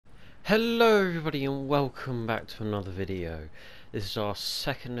Hello everybody and welcome back to another video. This is our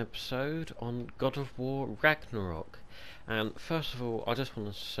second episode on God of War Ragnarok. And first of all, I just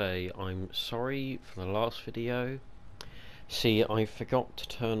want to say I'm sorry for the last video. See, I forgot to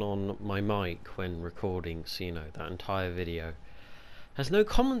turn on my mic when recording, so you know, that entire video has no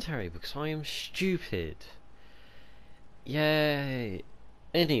commentary because I am stupid. Yay!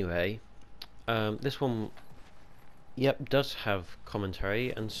 Anyway, this one does have commentary,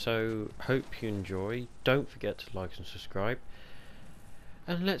 and so hope you enjoy. Don't forget to like and subscribe,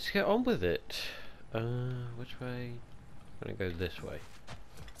 and let's get on with it. Which way? I'm gonna go this way.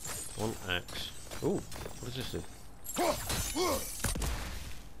 One axe. Ooh, what does this do?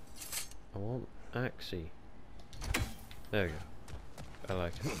 I want axey. There we go. I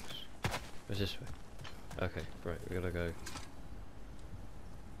like axe. Where's this way? Okay, right, we gotta go.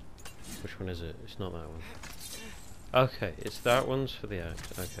 Which one is it? It's not that one. Okay, it's that one's for the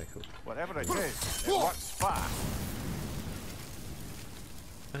axe. Okay, cool. Whatever it is, it works fast.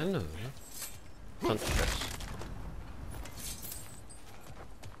 I know. Punch chest.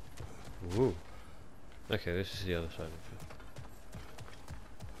 Woo. Okay, this is the other side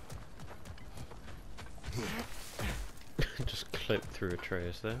of it. Just clip through a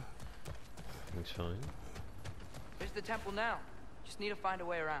trace there. Everything's fine. There's the temple now. Just need to find a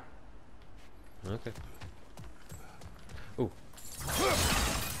way around. Okay. Ooh.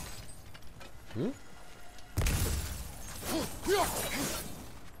 Hmm?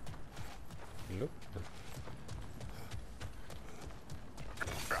 Look.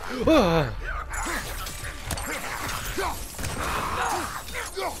 Ah!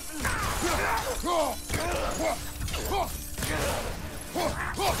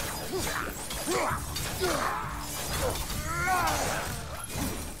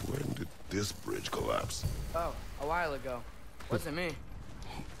 When did this bridge collapse? Oh, a while ago. Wasn't me.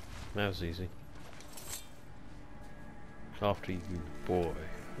 That was easy. After you, boy.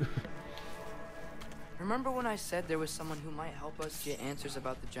 Remember when I said there was someone who might help us get answers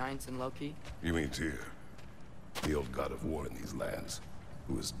about the giants and Loki? You mean Tyr, the old god of war in these lands,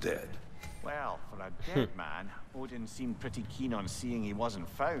 who is dead? Well, for a dead man, Odin seemed pretty keen on seeing he wasn't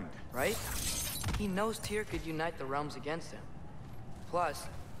found. Right? He knows Tyr could unite the realms against him. Plus,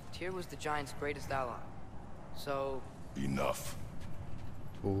 Tyr was the giants' greatest ally. So... Enough.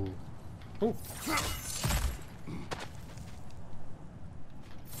 Ooh. Ooh.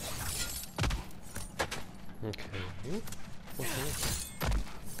 Okay. What's this?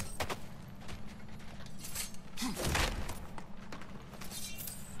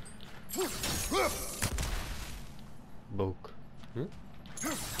 Book. Hmm?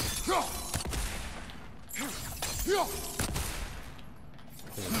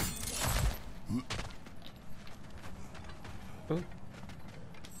 Oh.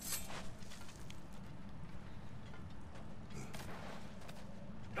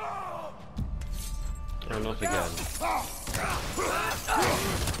 Oh, not again. Well,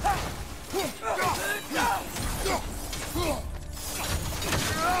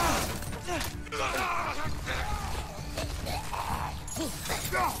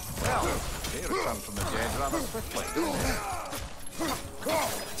 they returned from the dead rather quickly.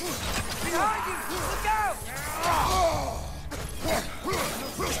 Behind you! Look out!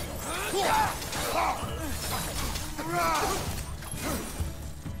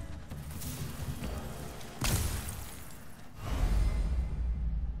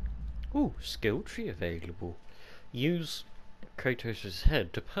 Ooh, skill tree available. Use Kratos'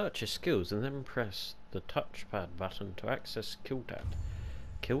 head to purchase skills and then press the touchpad button to access skill tab.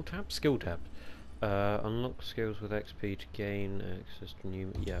 Kill tab? Skill tab. Unlock skills with XP to gain access to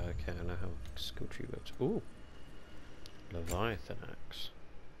new... Yeah, okay, I know how skill tree works. Ooh. Leviathan axe.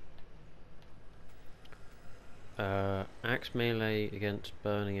 Axe melee against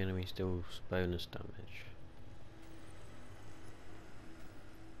burning enemies deals bonus damage.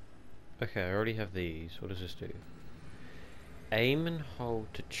 Okay, I already have these. What does this do? Aim and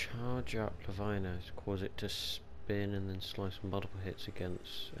hold to charge up Leviathan to cause it to spin and then slice multiple hits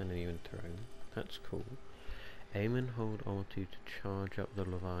against enemy when thrown. That's cool. Aim and hold R2 to charge up the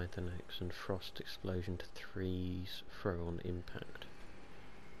Leviathan X and Frost Explosion to 3's throw on impact.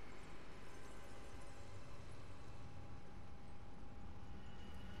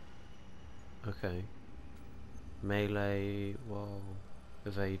 Okay. Melee while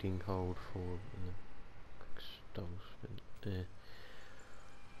evading hold for quick stall spin.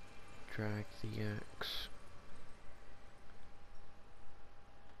 Drag the axe.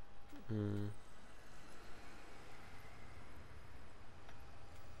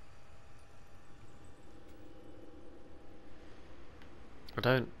 I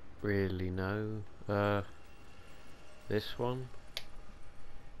don't really know. This one.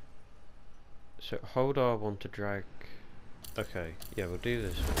 So hold R1 to drag. Okay, yeah, we'll do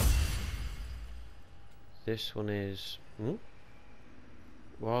this one. This one is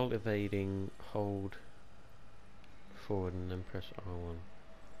while evading, hold forward and then press R1.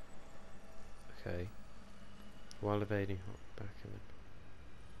 Okay. While evading, hold back and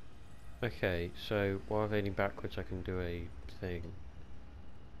then. Okay, so while evading backwards, I can do a thing.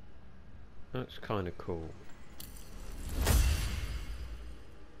 That's kind of cool.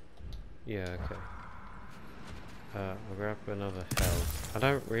 Yeah, okay. I'll grab another health. I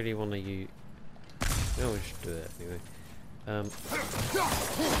don't really want to use... No, we should do it anyway. Damn,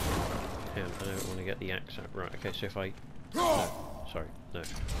 I don't want to get the axe out. Right, okay, so if I... No, sorry, no.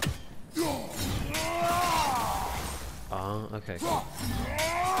 Ah, okay. I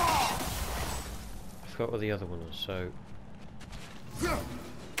forgot what the other one was, so...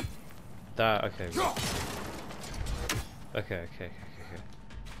 That, okay. Okay.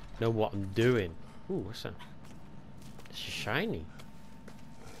 Know what I'm doing. Ooh, what's that? It's shiny.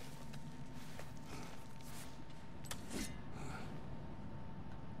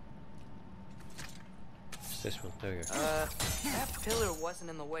 It's this one. There we go. That pillar wasn't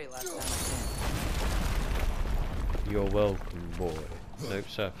in the way last time I came. You're welcome, boy. Nope,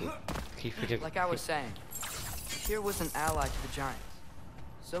 circle. Keep forgetting. Like I was saying, Tyr was an ally to the Giants,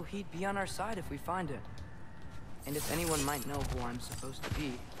 so he'd be on our side if we find him. And if anyone might know who I'm supposed to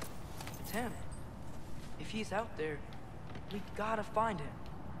be, it's him. If he's out there, we gotta find him.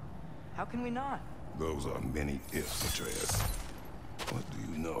 How can we not? Those are many ifs, Atreus. What do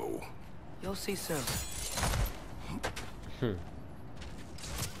you know? You'll see soon.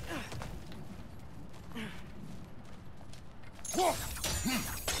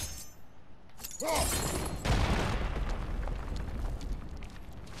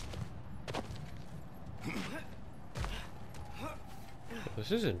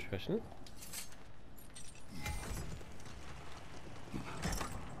 This is interesting.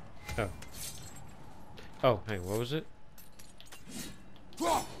 Oh. Oh, hang on, what was it?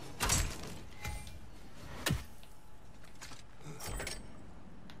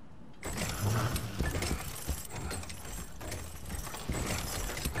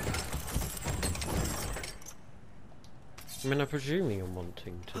 I mean, I'm presuming I'm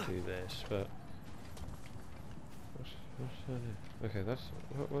wanting to do this, but... What's that? Okay, that's...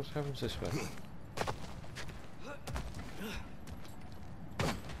 What happens this way?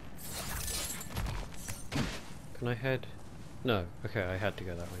 Can I head? No. Okay, I had to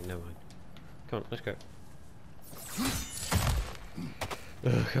go that way. Never mind. Come on, let's go.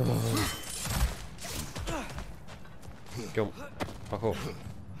 Oh, come on. Jump. Parkour.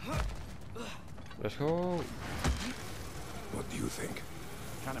 Let's go. What do you think?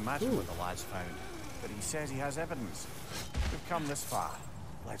 Can't imagine what the lad's found, but he says he has evidence. We've come this far.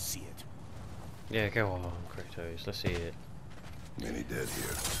 Let's see it. Yeah, go on, Kratos. Let's see it. Many dead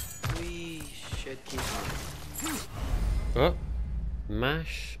here. We should keep moving. Oh.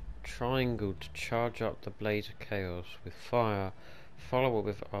 Mash triangle to charge up the blaze of chaos with fire. Follow it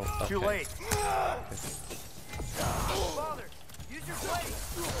with... Oh, okay. Too late. Father, use your blade.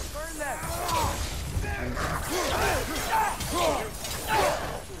 Burn them.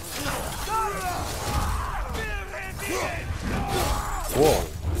 Whoa!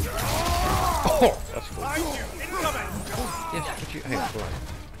 Oh, that's cool. Yes, could you... Hang on, right.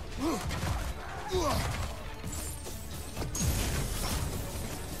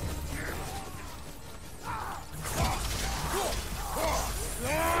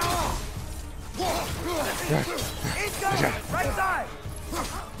 Right side.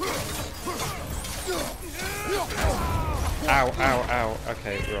 Ow, ow, ow.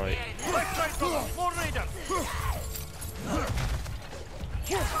 Okay, right.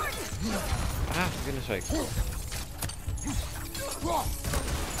 Ah, for goodness sake.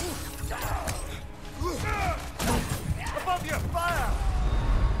 Above you, fire!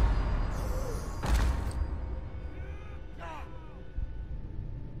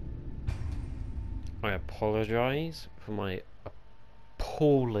 I apologise for my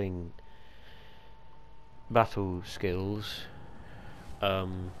appalling battle skills. I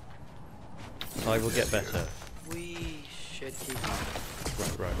will get better. We should keep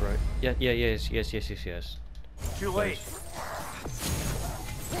moving. Right. Yes. Too late.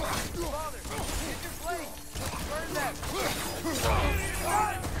 Father, use your blade. Burn them.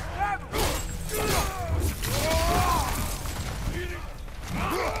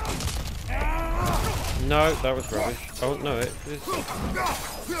 No, that was rubbish. Oh no, it is.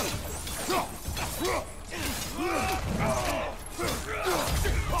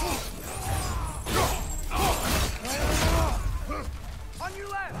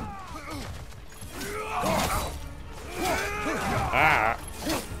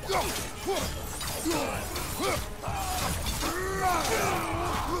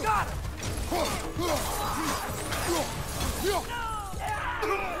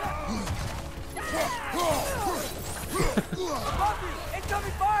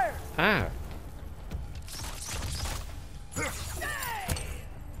 Incoming fire! Ah.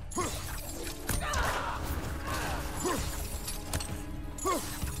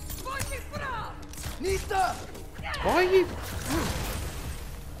 Why are you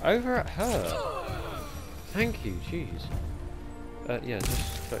over at her? Thank you, jeez. Yeah,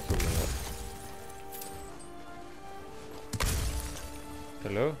 just go for a minute.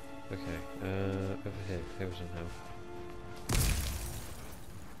 Hello? Okay, over here. Here was somehow.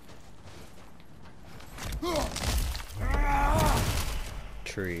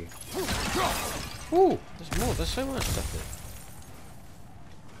 Tree. Ooh, there's more. There's so much stuff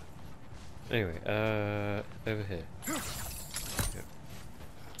here. Anyway, over here. Yep.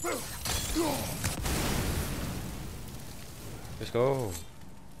 Let's go.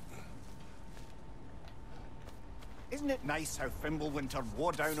 Isn't it nice how Fimbulwinter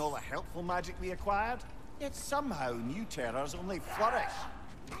wore down all the helpful magic we acquired? Yet somehow new terrors only flourish.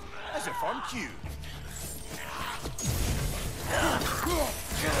 As if on cue.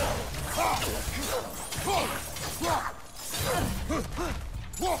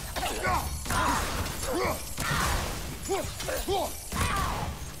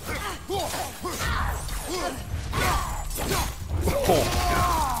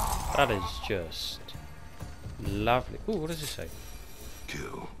 Oh, that is just lovely. Ooh, what does it say?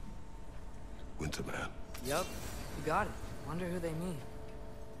 Kill Winterman. Yup, you got it. Wonder who they mean.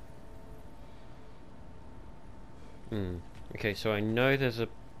 Okay, so I know there's a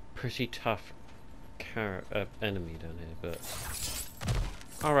pretty tough enemy down here, but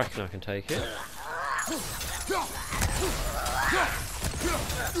I reckon I can take it.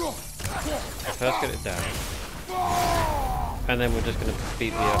 First get it down, and then we're just going to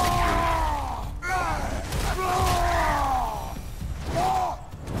beat the other dude.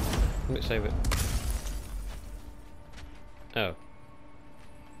 Let me save it. Oh.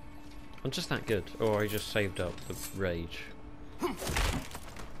 I'm just that good, or I just saved up the rage.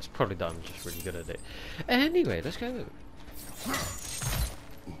 It's probably that I'm just really good at it. Anyway, let's go.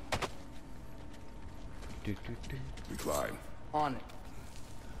 We climb. On it.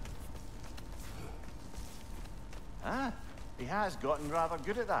 Ah, he has gotten rather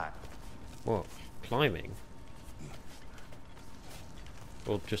good at that. What? Climbing?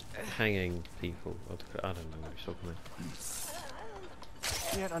 Or just hanging people? I don't know what you're talking about.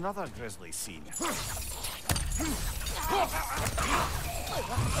 Yet another grisly scene.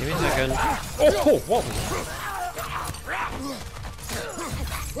 Give me a second. Oh, what was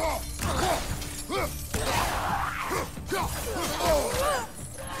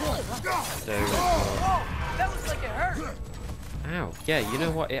that? That looks like it hurt. Ow. Yeah, you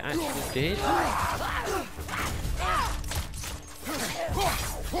know what it actually did?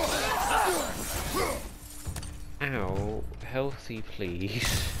 Ow. Healthy, please.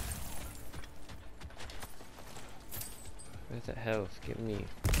 Where's that health? Give me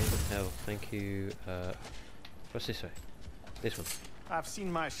some health. Thank you. What's this way? This one. I've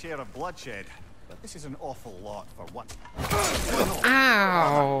seen my share of bloodshed, but this is an awful lot for one.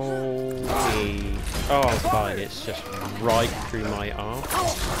 Ow! Oh, fine. It's just right through my arm.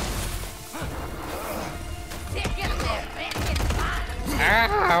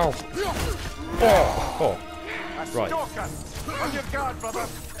 Ow! Oh! Right. Stalker! On your guard, brother! I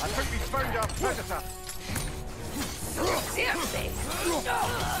think we found our predator!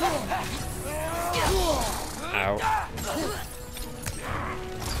 Ow.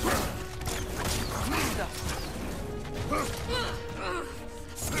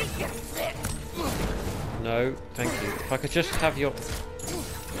 No, thank you. If I could just have your...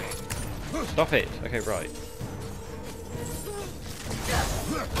 Stop it! Okay, right.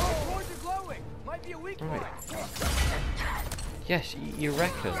 Might be a weak Right. Yes, you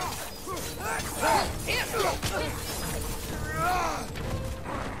reckon.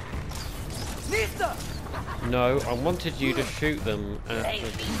 No, I wanted you to shoot them at the...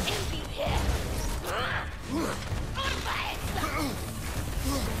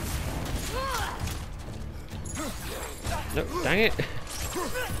 No, dang it!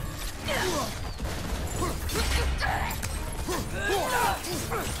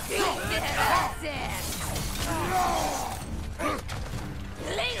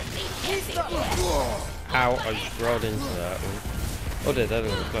 Ow, I just rolled into that one. Oh, the other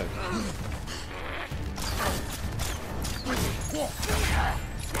one was close.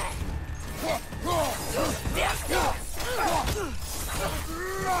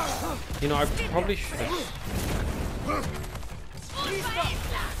 You know, I probably should have...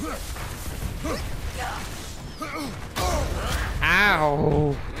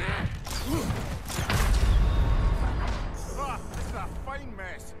 Ow! Ah, this is a fine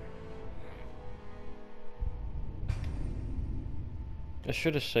mess. I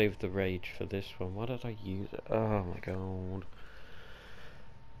should have saved the rage for this one. Why did I use it? Oh my god.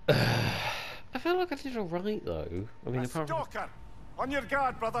 I feel like I did alright though. I mean, A apart from... stalker! On your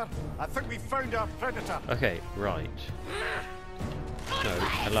guard, brother. I think we found our predator. Okay, right. No,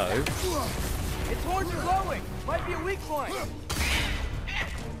 hello? Its horns are glowing. Might be a weak point.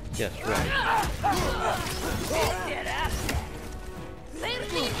 Yes, right.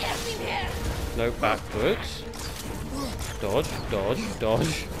 No, backwards. Dodge, dodge,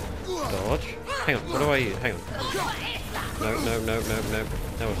 dodge, dodge. Hang on, what do I use? Hang on. No, no, no, no, no.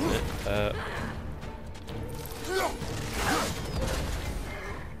 That wasn't it.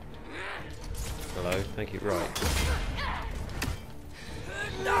 Hello, thank you, right.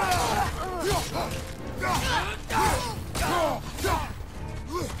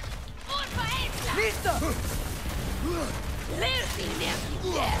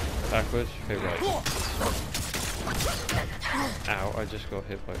 Backwards, okay, right. Ow, I just got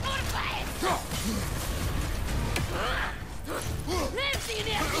hit by...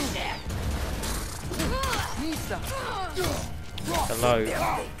 Hello.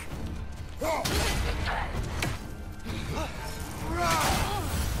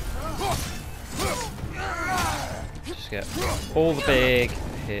 Just get all the big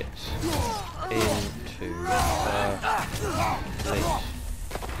hits into things.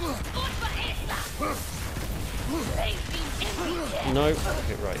 No,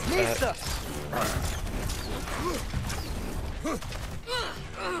 okay, right.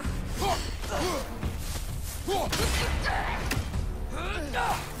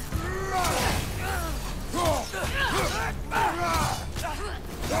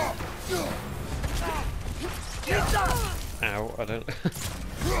 Ow, I don't...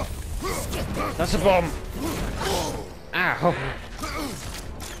 That's a bomb! Ow!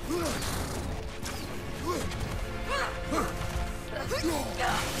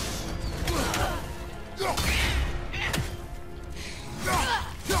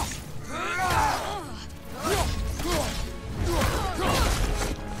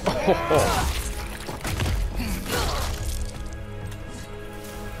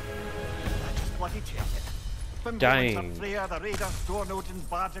 Bloody check it. Dang. Freya, the raiders, door Odin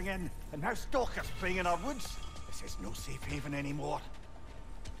barging in, and now stalkers preying in our woods. This is no safe haven anymore.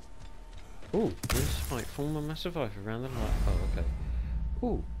 Ooh, this might form a massive life around the light. Oh, okay.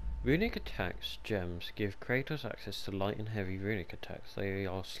 Ooh, runic attacks gems give Kratos access to light and heavy runic attacks. They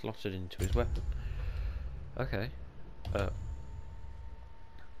are slotted into his weapon. Okay. Yeah.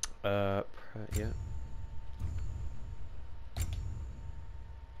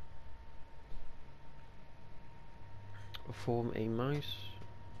 Form a mouse.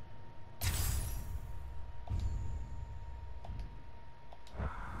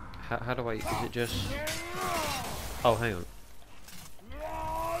 How do I... Is it just... Oh, hang on.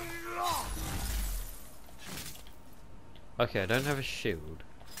 Okay, I don't have a shield.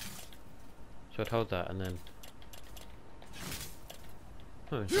 So I'd hold that and then...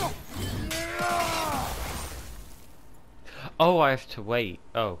 Oh, oh, I have to wait.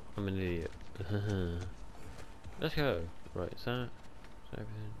 Oh, I'm an idiot. Let's go. Right, is that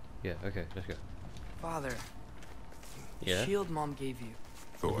everything? Yeah, okay, let's go. Father, Yeah? the shield Mom gave you.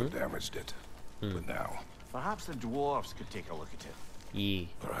 Thor damaged it. But now, Perhaps the dwarves could take a look at it. Yeah.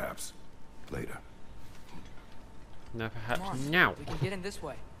 perhaps, later. Now Come perhaps on, now. we can get in this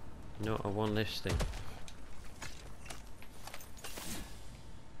way. No, I want this thing.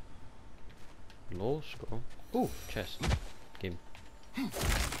 Law scroll. Ooh, chest. Game.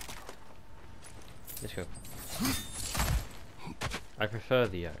 Let's go. I prefer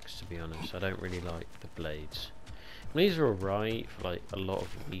the axe, to be honest. I don't really like the blades. These are alright for like a lot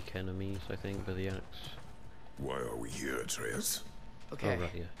of weak enemies, I think, with the axe. Why are we here, Atreus? Okay, Oh,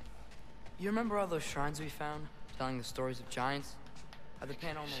 right, yeah. you remember all those shrines we found, telling the stories of giants? How the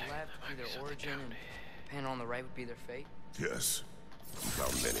panel on the left would be their origin, and the panel on the right would be their fate? Yes. How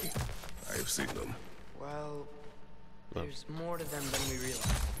many? I have seen them. Well, there's more to them than we realize.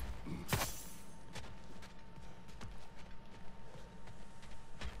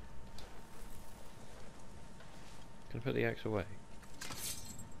 Can I put the axe away?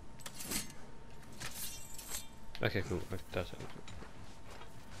 Okay, cool. That's it.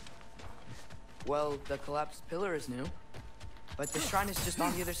 Well, the collapsed pillar is new, but the shrine is just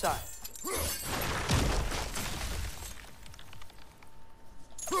on the other side.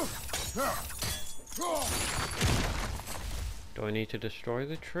 Do I need to destroy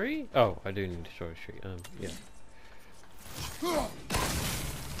the tree? Oh, I do need to destroy the tree. Yeah.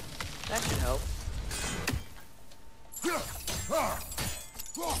 That should help.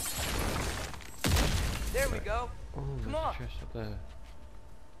 There we go. Oh, Come there's on. a chest up there.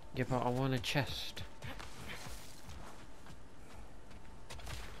 Yeah, but I want a chest.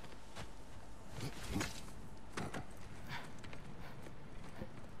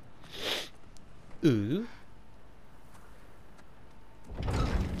 Ooh.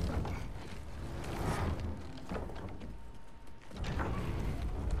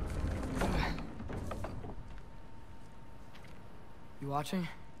 You watching?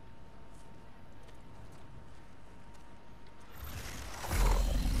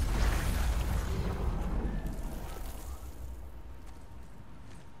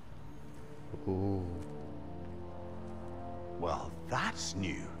 Ooh. Well, that's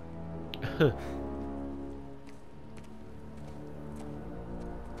new.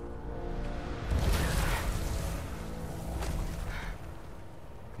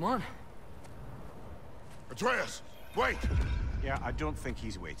 Come on. Atreus, wait! Yeah, I don't think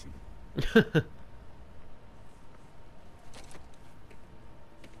he's waiting.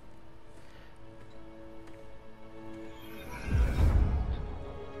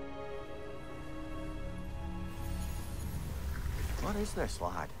 What is this,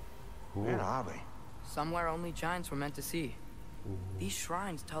 lad? Where are we? Somewhere only giants were meant to see. These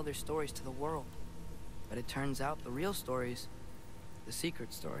shrines tell their stories to the world. But it turns out the real stories, the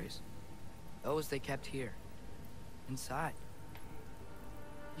secret stories, those they kept here, inside.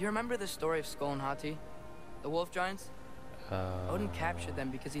 You remember the story of Skull and Hati? The wolf giants? Odin captured them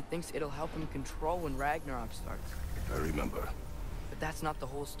because he thinks it'll help him control when Ragnarok starts. I remember. But that's not the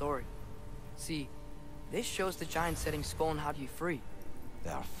whole story. See, this shows the giants setting Skull and Hati free.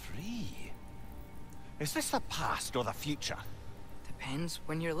 They're free. Is this the past or the future? Depends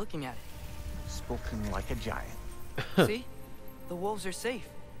when you're looking at Spoken like a giant. it. See? The wolves are safe.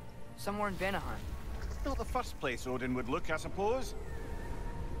 Somewhere in Vanaheim. Not the first place Odin would look, I suppose.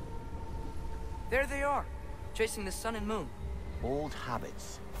 There they are, chasing the sun and moon. Old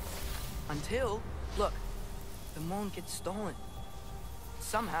habits. Until, look, the moon gets stolen.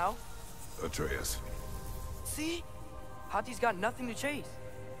 Somehow. Atreus. See? Hati's got nothing to chase.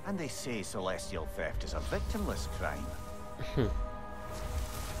 And they say celestial theft is a victimless crime.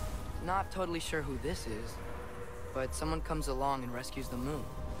 Not totally sure who this is, but someone comes along and rescues the moon.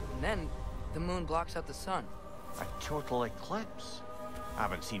 And then, the moon blocks out the sun. A total eclipse. I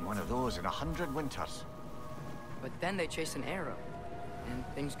haven't seen one of those in 100 winters. But then they chase an arrow, and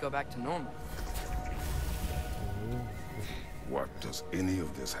things go back to normal. What does any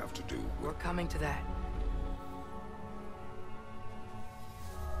of this have to do We're with... coming to that.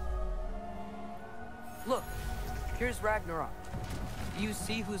 Look, here's Ragnarok. Do you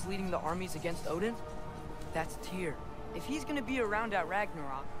see who's leading the armies against Odin? That's Tyr. If he's gonna be around at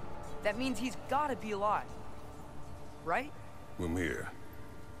Ragnarok, that means he's gotta be alive. Right? Mimir,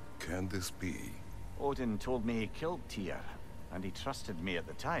 can this be? Odin told me he killed Tyr, and he trusted me at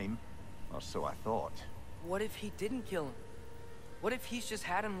the time, or so I thought. What if he didn't kill him? What if he's just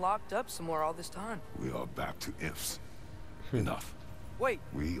had him locked up somewhere all this time? We are back to ifs. Enough. Wait,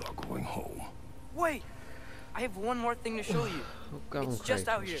 We are going home. wait! I have one more thing to show you. Oh, go It's on, just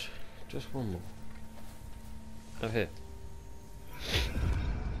out Kratos. here. Just one more. Over here.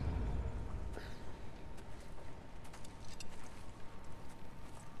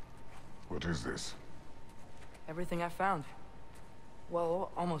 What is this? Everything I found.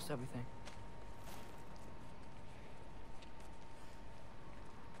 Well, almost everything.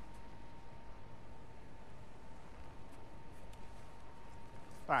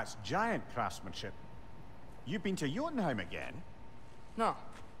 That's giant craftsmanship. You've been to Jotunheim again? No,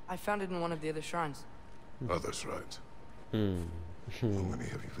 I found it in one of the other shrines. Other shrines. Hmm. How many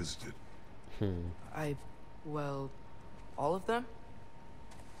have you visited? Well, all of them?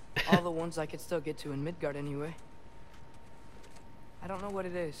 All the ones I could still get to in Midgard anyway. I don't know what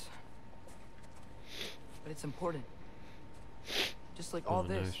it is, but it's important. Just like all Oh,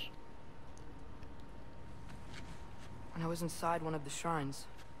 this. nice. When I was inside one of the shrines,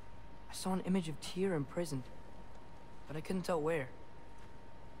 I saw an image of Tyr imprisoned, but I couldn't tell where.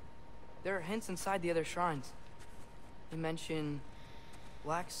 There are hints inside the other shrines. They mention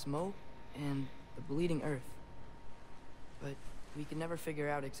black smoke and the bleeding earth, but we could never figure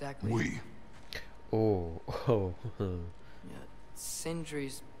out exactly. We. Oh. Yeah,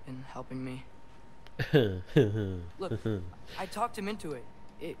 Sindri's been helping me. Look, I talked him into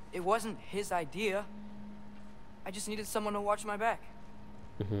it. It wasn't his idea. I just needed someone to watch my back.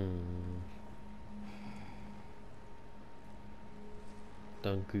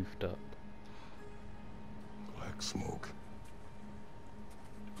 done goofed up. Black smoke.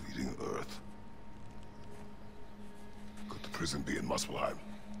 Bleeding earth. Could the prison be in Muspelheim?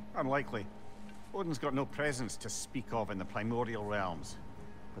 Unlikely. Odin's got no presence to speak of in the primordial realms.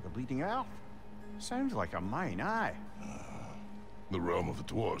 But the Bleeding Earth? Sounds like a mine, aye. The realm of the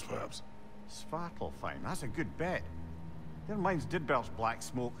dwarves, perhaps. Svartalfheim, that's a good bet. Their mines did belch black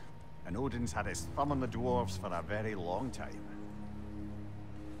smoke, and Odin's had his thumb on the dwarves for a very long time.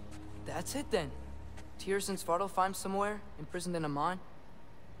 That's it then. Tyr's in Svartalfheim somewhere, imprisoned in a mine.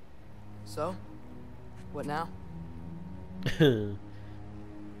 So, what now?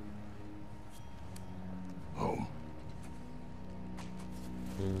 Home.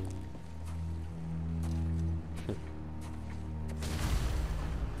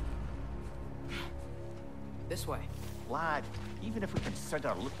 This way. Lad, even if we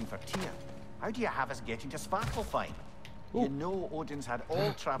consider looking for Tyr, how do you have us getting to Svartalfheim? You know Odin's had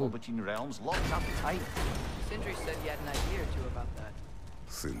all travel between realms locked up tight. Sindri said he had an idea or two about that.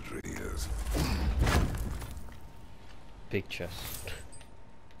 Sindri is. Big chest.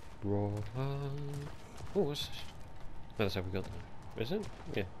 Raw. Oh, what's this? Oh, that's how we got there. Is it?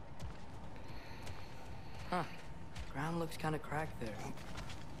 Yeah. Huh. Ground looks kind of cracked there.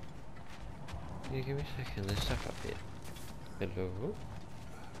 Yeah, give me a second. There's stuff up here. Hello?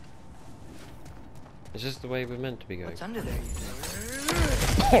 Is this the way we're meant to be going? What's under there?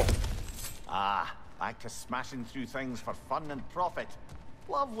 Ah, back to smashing through things for fun and profit.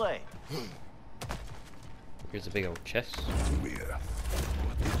 Lovely. Here's a big old chest. Mia,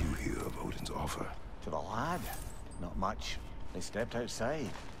 what did you hear of Odin's offer? To the lad, not much. They stepped outside,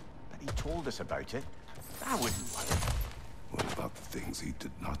 but he told us about it. I wouldn't worry. What about the things he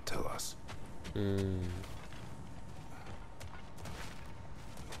did not tell us? But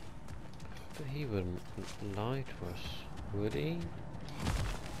he wouldn't lie to us, would he?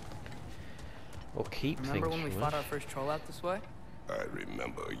 Or keep Remember things when we from fought us? our first troll out this way? I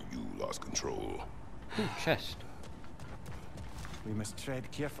remember you lost control. Ooh, chest. We must tread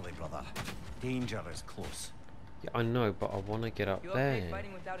carefully, brother. Danger is close. Yeah, I know, but I want to get up You there. okay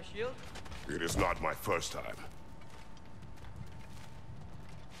fighting without a shield? It is not my first time.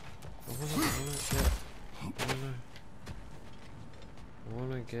 I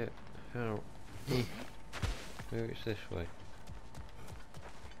wanna get out. Maybe it's this way.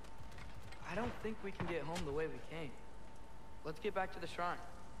 I don't think we can get home the way we came. Let's get back to the shrine.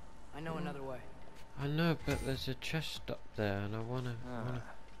 I know another way. I know, but there's a chest up there, and I wanna.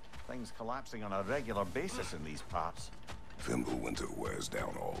 Things collapsing on a regular basis in these parts. Fimbulwinter wears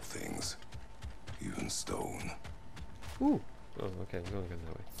down all things, even stone. Ooh. Oh, okay, we're gonna go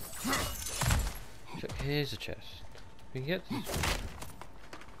that way. So here's a chest. We can get this.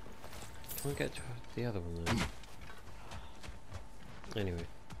 Can we get to the other one then? Anyway.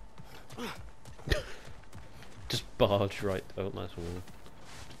 Just barge right. Oh, nice one.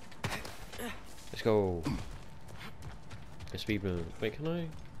 Let's go. A speed boost. Wait, can I?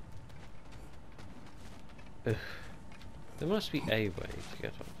 Ugh. There must be a way to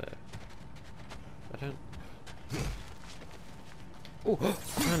get up there. I don't. Oh,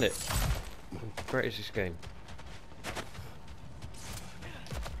 found it! I'm great at this game.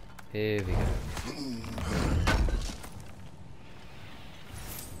 Here we go.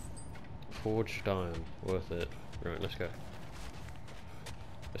 Forged iron, worth it. Right, let's go.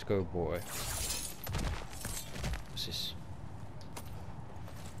 Let's go, boy. What's this?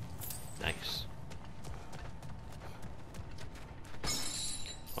 Nice.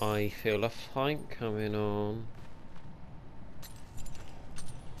 I feel a fight coming on.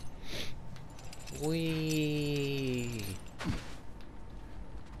 Whee!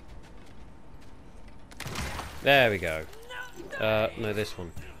 There we go. No, this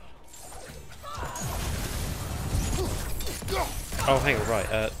one. Oh, hang on,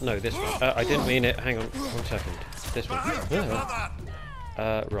 right. No, this one. I didn't mean it. Hang on, 1 second. This one.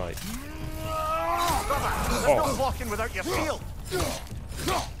 Right. There's no walking without your shield.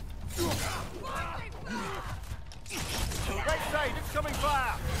 Right side, it's coming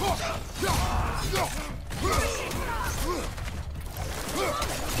fire.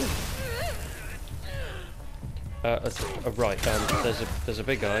 Right. There's a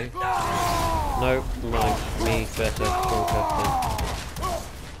big guy. No, me better.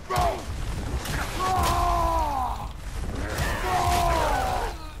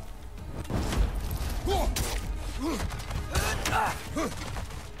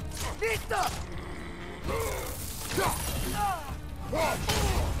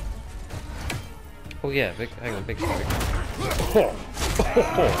 Oh yeah, big. Hang on, big.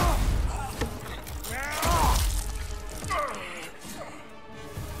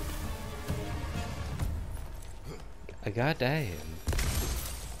 A goddamn.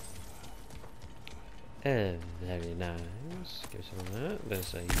 Very nice. Give some of that.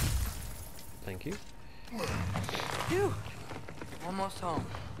 There's a... Thank you. Phew! Almost home.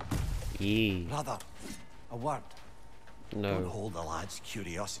 Yee. Brother, a word. Don't No. hold the lad's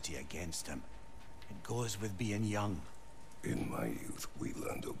curiosity against him. It goes with being young. In my youth, we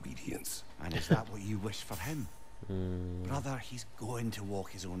learned obedience. And is that what you wish for him? Brother, he's going to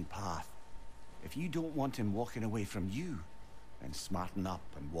walk his own path. If you don't want him walking away from you, then smarten up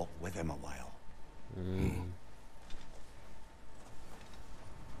and walk with him a while.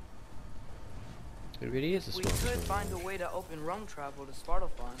 It really is a We smart could one. find a way to open rum travel to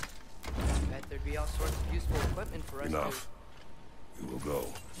Svartalfheim. Bet there'd be all sorts of useful equipment for us Enough. We will go.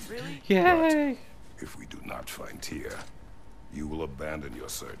 to... Really? Yay! If we do not find Tyr, you will abandon your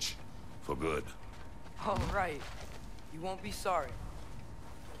search. For good. All right. You won't be sorry.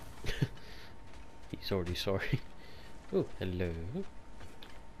 He's already sorry. Oh, hello.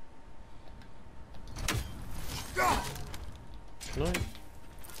 Can I?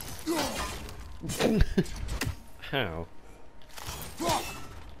 How?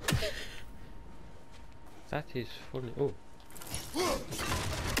 That is funny. Oh.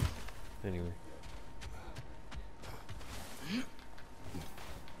 Anyway.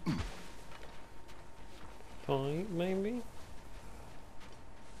 Five, maybe?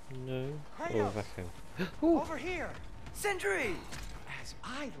 No. Hey, Oh, Vaco. Ooh. Over here! Sentry! As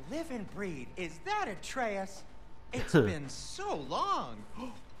I live and breathe, is that Atreus? It's been so long.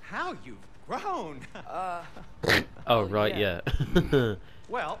 How you've grown. Oh, right, yeah. yeah.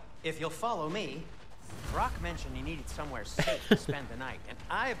 Well, if you'll follow me, Brock mentioned he needed somewhere safe to spend the night, and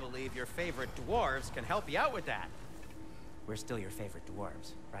I believe your favorite dwarves can help you out with that. We're still your favorite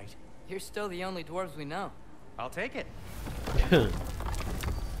dwarves, right? You're still the only dwarves we know. I'll take it.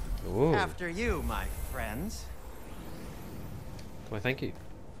 Ooh. After you, my friends. Why, thank you.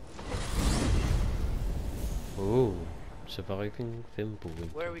 Ooh. Surviving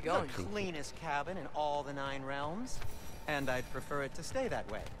Thimbleweed. Where are we going? The cleanest cabin in all the 9 realms. And I'd prefer it to stay that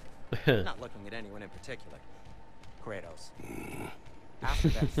way. Not looking at anyone in particular. Kratos. After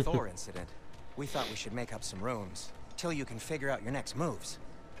that Thor incident, we thought we should make up some rooms till you can figure out your next moves.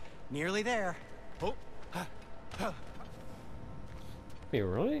 Nearly there. Oh. You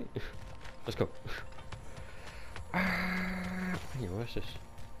alright? Let's go. Hey, what's this?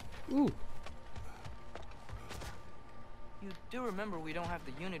 Ooh. You do remember we don't have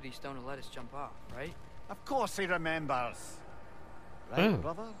the Unity Stone to let us jump off, right? Of course he remembers. Right, Oh.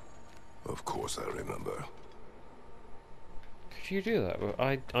 brother? Of course I remember. Could you do that? Well,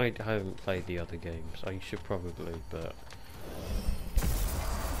 I haven't played the other games. I should probably, but...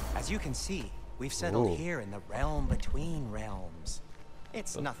 As you can see, we've settled Ooh. here in the realm between realms.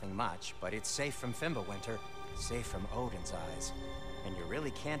 It's nothing much, but it's safe from Fimbulwinter, safe from Odin's eyes. And you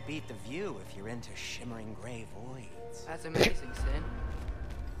really can't beat the view if you're into shimmering gray voids. That's amazing, Sin.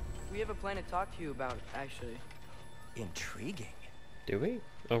 We have a plan to talk to you about, actually. Intriguing. Do we?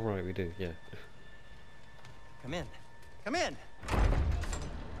 Oh, right, we do, yeah. Come in. Come in!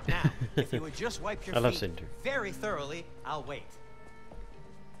 Now, if you would just wipe your I love feet Cinder. very thoroughly, I'll wait.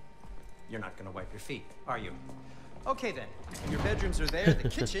 You're not gonna wipe your feet, are you? Okay then. Your bedrooms are there, the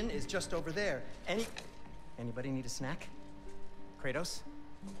kitchen is just over there. Anybody need a snack? Kratos?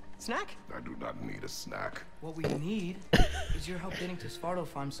 Snack? I do not need a snack. What we need is your help getting to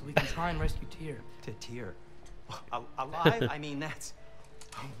Svartalfheim so we can try and rescue Tyr. To Tyr. Alive? I mean, that's...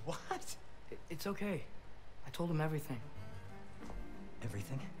 What? It's okay. I told him everything.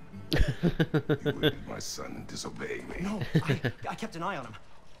 Everything? You aided my son in disobeying me. No, I kept an eye on him.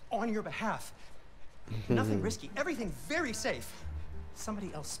 On your behalf. Nothing risky. Everything very safe.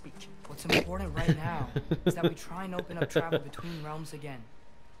 Somebody else speak. What's important right now is that we try and open up travel between realms again.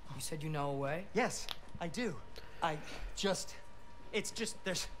 You said you know a way? Yes, I do. It's just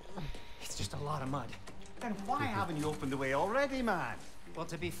a lot of mud. Then why haven't you opened the way already, man? Well,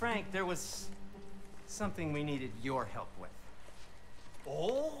 to be frank, there was something we needed your help with.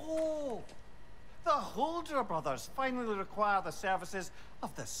 Oh! The Holder brothers finally require the services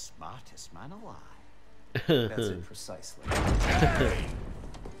of the smartest man alive. That's it precisely. Hey!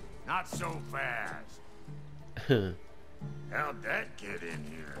 Not so fast. How'd that get in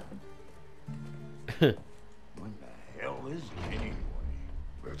here? What the hell is he anyway?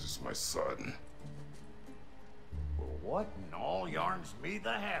 That is my son. Well, what in all yarns me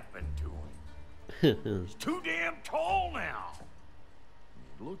that happened to him? He's too damn tall now.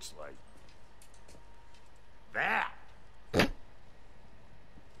 It looks like that.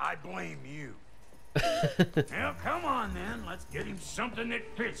 I blame you. Now, come on then. Let's get him something that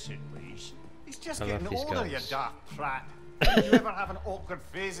fits at least. He's just I love getting these older, you girls. daft prat. Did you ever have an awkward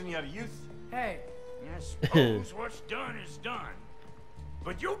phase in your youth? Hey, I suppose what's done is done.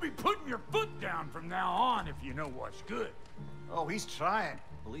 But you'll be putting your foot down from now on if you know what's good. Oh, he's trying.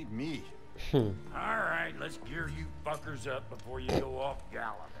 Believe me. Alright, let's gear you fuckers up before you go off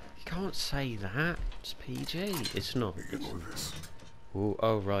gallivanting. You can't say that. It's PG. It's not. Begin with this. Ooh,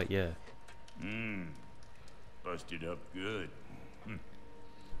 oh, right, yeah. Busted up good.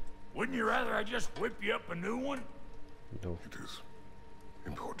 Wouldn't you rather I just whip you up a new one? No. It is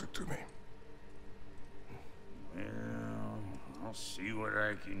important to me. Well, I'll see what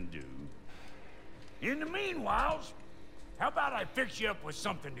I can do. In the meanwhile, how about I fix you up with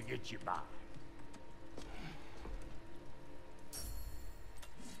something to get you by?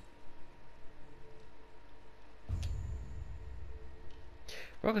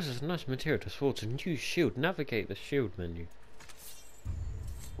 Rockets is a nice material to forge a new shield. Navigate the shield menu.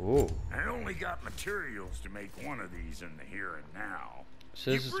 Oh. I only got materials to make one of these in the here and now.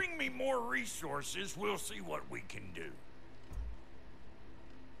 So You this is- bring me more resources, we'll see what we can do.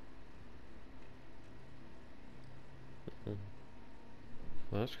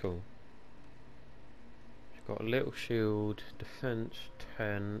 Well, that's cool. You've got a little shield, defense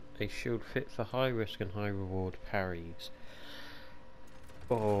 10, a shield fit for high risk and high reward parries.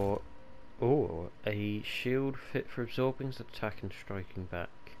 Or a shield fit for absorbing attack and striking back.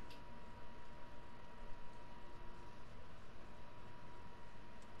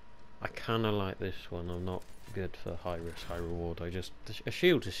 I kinda like this one. I'm not good for high risk, high reward. A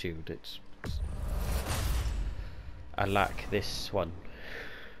shield's a shield. I lack this one.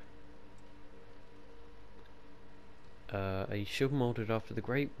 A shield molded after the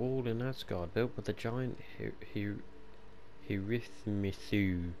Great Wall in Asgard, built by the giant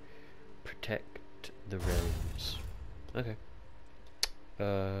Hirithimithu, protect the realms. Okay.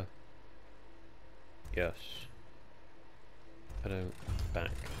 Yes. I don't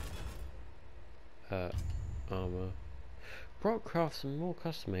back. Armor. Brock crafts and more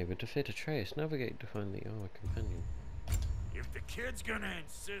custom made to fit Atreus. Navigate to find the armor companion. If the kid's gonna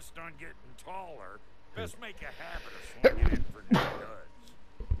insist on getting taller, best make a habit of swinging in for new duds.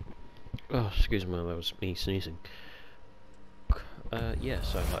 Oh, excuse me, that was me sneezing.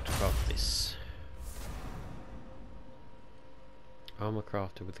 Yes, I'd like to craft this. Armor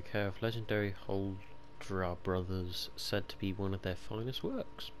crafted with the care of legendary Holdra brothers, said to be one of their finest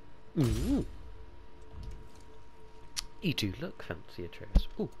works. Ooh. You do look fancy, Atreus.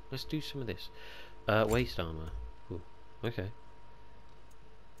 Ooh, let's do some of this. Waist armor. Ooh, okay.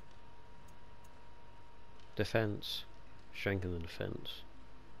 Defense. Strengthen the defense.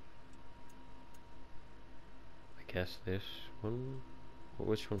 I guess this one.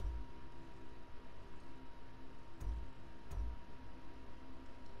 Which one?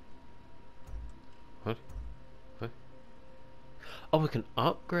 What? What? Oh, we can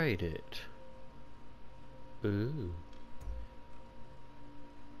upgrade it. Ooh.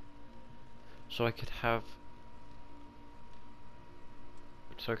 So I could have.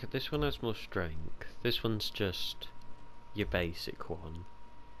 So this one has more strength. This one's just your basic one.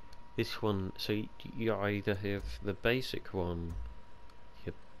 This one, so you either have the basic one,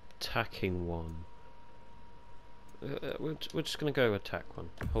 your attacking one. We're just gonna go attack one.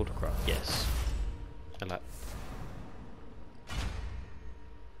 Hold a craft. Yes. I like.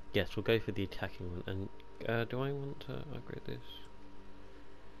 Yes, we'll go for the attacking one. And do I want to upgrade this?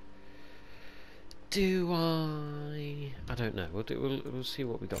 Do I? I don't know. We'll see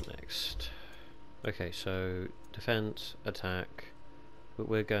what we got next. Okay, so defense, attack. But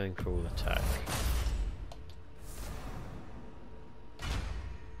we're going for all attack.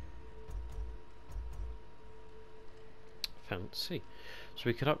 Fancy. So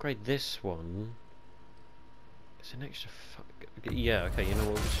we could upgrade this one. It's an extra yeah, okay, you know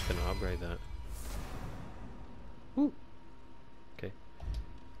what, we're just gonna upgrade that. Woo! Okay.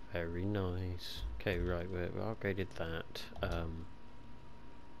 Very nice. Okay, right, we upgraded that. I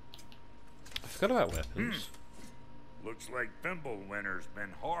forgot about weapons. Looks like Thimblewinter's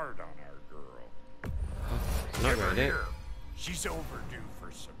been hard on our girl. Can I upgrade it? Here. She's overdue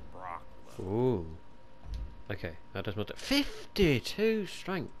for some broccoli. Ooh. Okay, that does not 52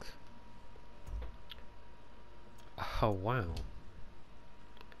 strength. Oh wow.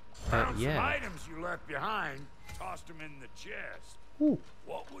 Found some Yeah. items you left behind. Tossed them in the chest. Ooh.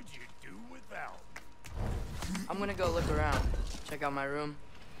 What would you do without me? I'm gonna go look around. Check out my room.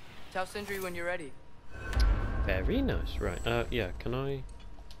 Tell Sindri when you're ready. Very nice. Right. Yeah. Can I?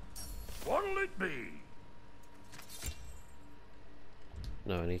 What'll it be?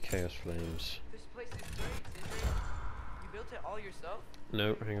 No, I need chaos flames. This place is great, Sindri. You built it all yourself?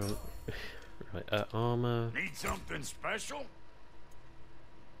 No, hang on. Right, armor. Need something special?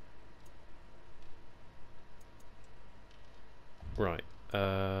 Right,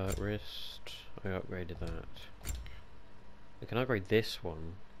 wrist. I upgraded that. I can upgrade this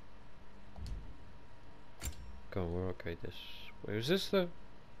one. Go on, we'll upgrade this. Where is this the?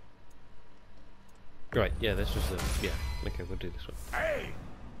 Right, yeah, this was the. Yeah, okay, we'll do this one. Hey!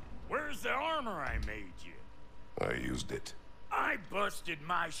 Where's the armor I made you? I used it. I busted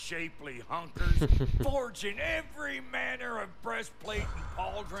my shapely hunkers, forging every manner of breastplate and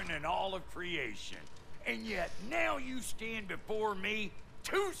pauldron in all of creation. And yet now you stand before me,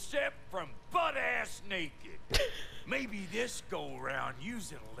 two-step from butt-ass naked. Maybe this go-round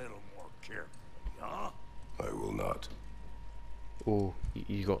use it a little more carefully, huh? I will not. Oh,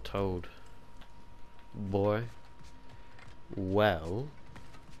 you got told. Boy. Well,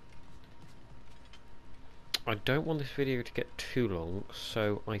 I don't want this video to get too long,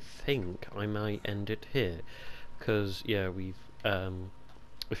 so I think I might end it here. Because, yeah, we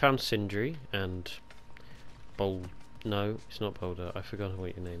found Sindri and no, it's not Boulder, I've forgotten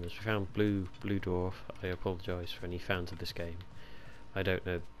what your name is. We found Blue Dwarf. I apologise for any fans of this game. I don't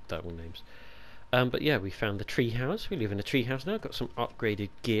know that one names. But yeah, we found the treehouse. We live in a treehouse now. Got some upgraded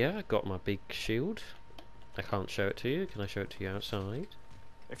gear. Got my big shield. I can't show it to you. Can I show it to you outside?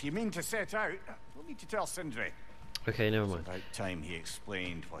 If you mean to set out, we'll need to tell Sindri. Okay, never It's mind. about time he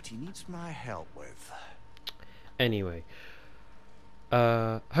explained what he needs my help with. Anyway,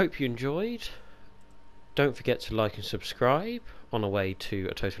 hope you enjoyed. Don't forget to like and subscribe. On our way to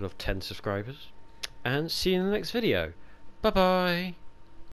a total of 10 subscribers. And see you in the next video. Bye bye.